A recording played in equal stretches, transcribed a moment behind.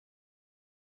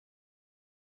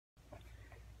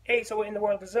Hey, so what in the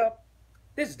world is up?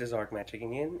 This is the Zarkman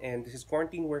checking in, and this is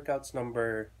quarantine workouts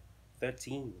number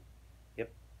 13.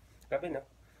 Yep, grabe na.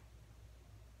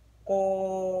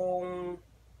 Kung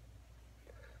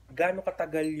gaano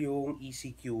katagal yung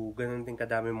ECQ, ganun din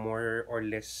kadami more or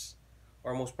less,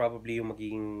 or most probably yung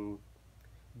magiging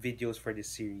videos for this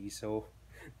series. So,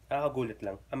 nakakagulat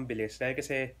lang. Ang bilis. Dahil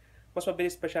kasi, mas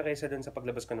mabilis pa siya kaysa dun sa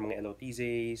paglabas ko ng mga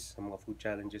LOTZs, sa mga food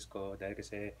challenges ko. Dahil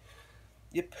kasi,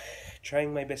 yep,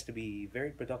 trying my best to be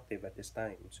very productive at this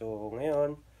time. So,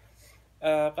 ngayon,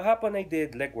 kahapon I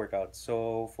did leg workouts.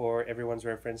 So for everyone's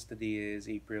reference, today is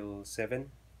April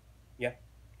 7. Yeah,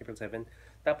 April 7.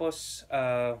 Tapos,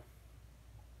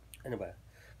 ano ba?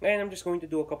 Ngayon, I'm just going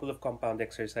to do a couple of compound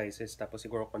exercises. Tapos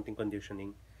siguro konting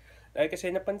conditioning. Dahil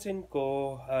kasi napansin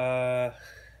ko,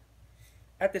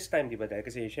 at this time, di ba? Dahil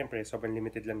kasi syempre, sobrang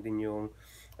limited lang din yung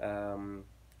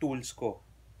tools ko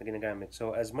na ginagamit.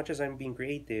 So as much as I'm being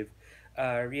creative,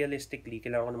 realistically,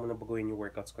 kailangan ko na muna baguhin yung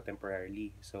workouts ko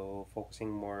temporarily. So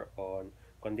focusing more on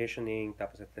conditioning,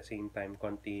 tapos at the same time,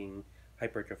 konting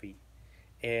hypertrophy.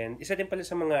 And isa din pala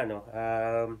sa mga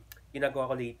ginagawa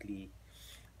ko lately,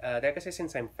 dahil kasi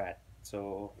since I'm fat,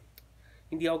 so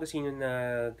hindi ako kasi yun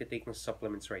na take ng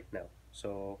supplements right now.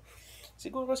 So,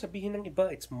 siguro sabihin ng iba,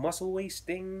 it's muscle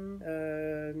wasting.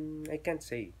 I can't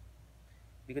say.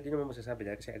 Hindi ko din naman masasabi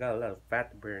dahil kasi I got a lot of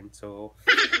fat burn. So,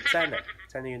 sana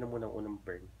yun na muna ang unang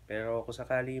burn. Pero kung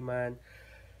sakali man,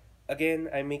 again,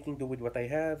 I'm making do with what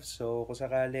I have. So, kung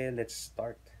sakali, let's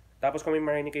start. Tapos kung may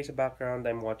marinig kayo sa background,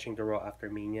 I'm watching the Raw After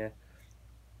Mania.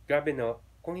 Grabe no,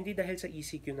 kung hindi dahil sa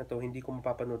ECQ na to, hindi ko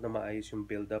mapapanood na maayos yung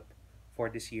build-up for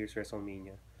this year's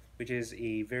WrestleMania. Which is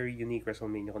a very unique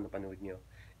WrestleMania kung napanood nyo.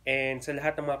 And sa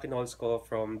lahat ng mga kinols ko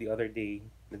from the other day,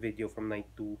 the video from night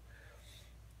 2,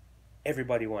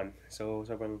 everybody won. So,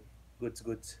 sobrang goods.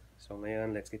 So,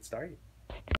 ngayon, let's get started.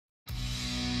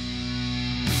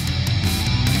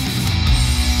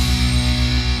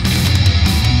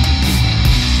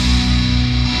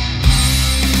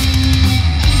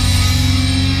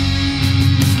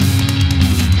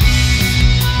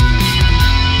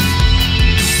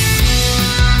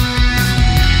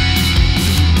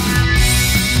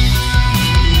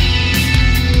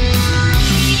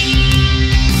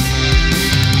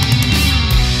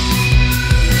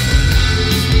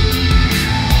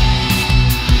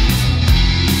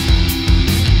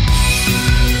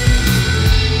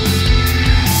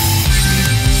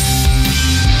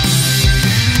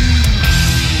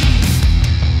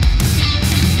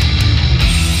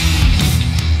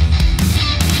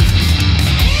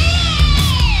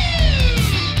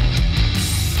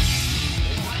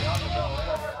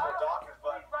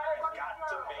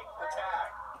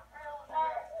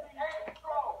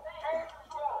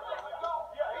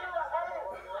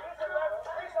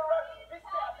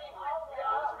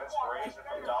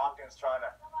 Trying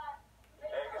to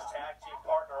egg his tag team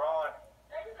partner on.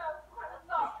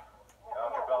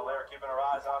 Bianca Belair keeping her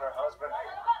eyes on her husband.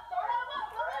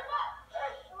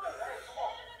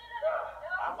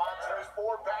 Montez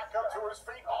Ford back up to his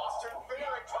feet. Austin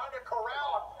Theory trying to corral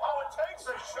him. Oh, it takes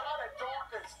a shot at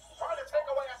Dawkins. Trying to take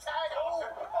away a tag. Oh,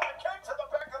 a kick to the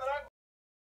back of the neck.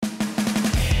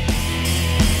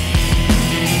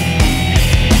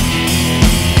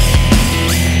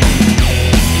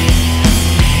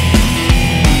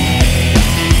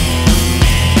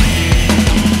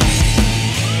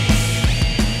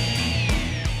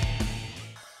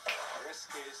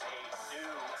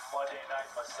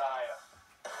 Messiah.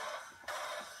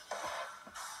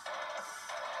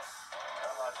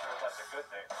 I'm not sure if that's a good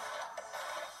thing.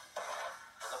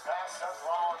 In the past, Seth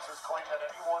Rollins has claimed that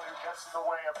anyone who gets in the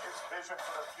way of his vision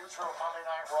for the future of Monday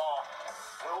Night Raw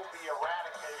will be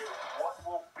eradicated. What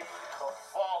will be the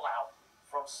fallout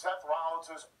from Seth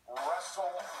Rollins'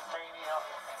 WrestleMania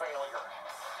failure?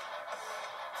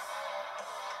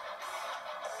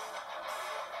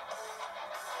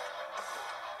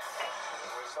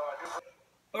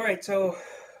 Alright, so,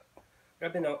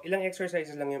 grabe no, ilang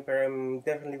exercises lang yun, pero I'm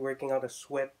definitely working out a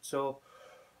sweat. So,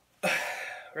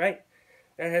 right,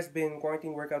 that has been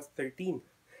Quarantine Workouts 13.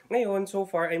 Ngayon, so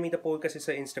far, I made a poll kasi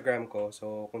sa Instagram ko.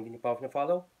 So, kung hindi niyo pa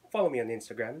ako follow me on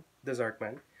Instagram, the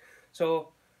Zarkman.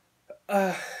 So,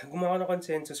 gumawa ako ng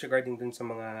consensus regarding dun sa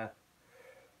mga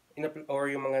or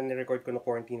yung mga nirecord ko na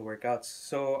quarantine workouts.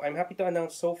 So, I'm happy to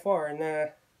announce so far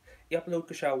na i-upload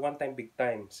ko siya one time big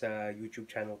time sa YouTube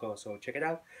channel ko. So, check it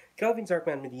out. Kelvin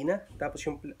Zarkman Medina. Tapos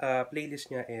yung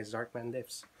playlist niya is Zarkman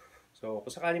Lives. So,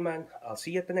 kung sakali man, I'll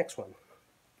see you at the next one.